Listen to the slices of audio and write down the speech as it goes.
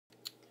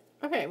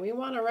Okay, we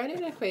want to write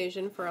an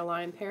equation for a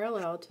line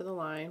parallel to the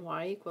line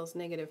y equals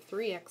negative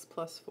 3x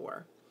plus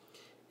 4,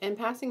 and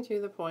passing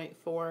through the point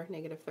 4,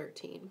 negative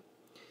 13.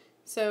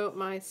 So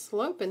my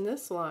slope in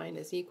this line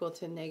is equal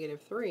to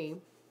negative 3,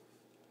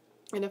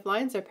 and if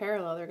lines are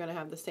parallel, they're going to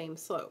have the same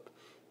slope.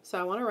 So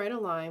I want to write a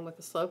line with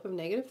a slope of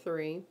negative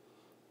 3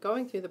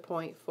 going through the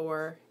point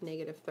 4,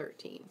 negative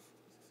 13.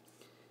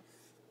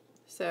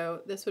 So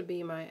this would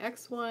be my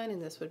x1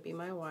 and this would be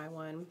my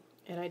y1.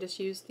 And I just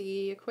use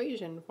the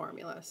equation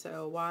formula.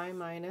 So y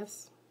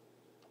minus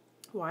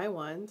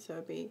y1, so it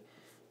would be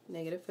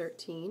negative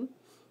 13,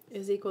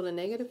 is equal to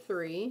negative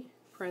 3,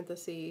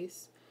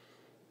 parentheses,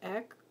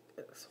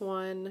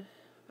 x1,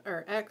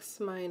 or x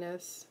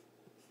minus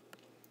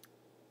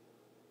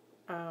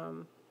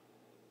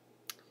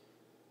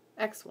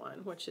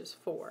x1, which is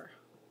 4,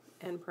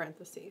 in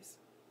parentheses.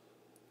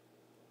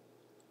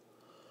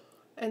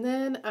 And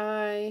then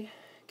I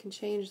can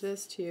change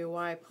this to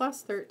y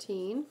plus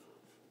 13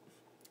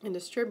 and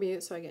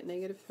distribute, so I get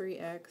negative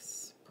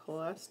 3x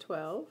plus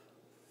 12,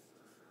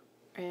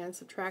 and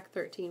subtract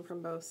 13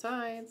 from both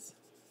sides.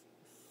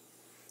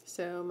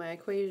 So my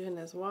equation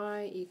is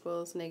y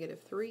equals negative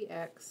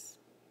 3x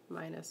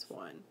minus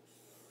 1.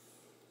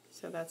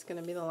 So that's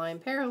going to be the line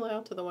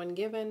parallel to the one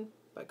given,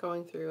 but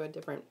going through a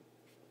different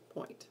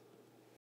point.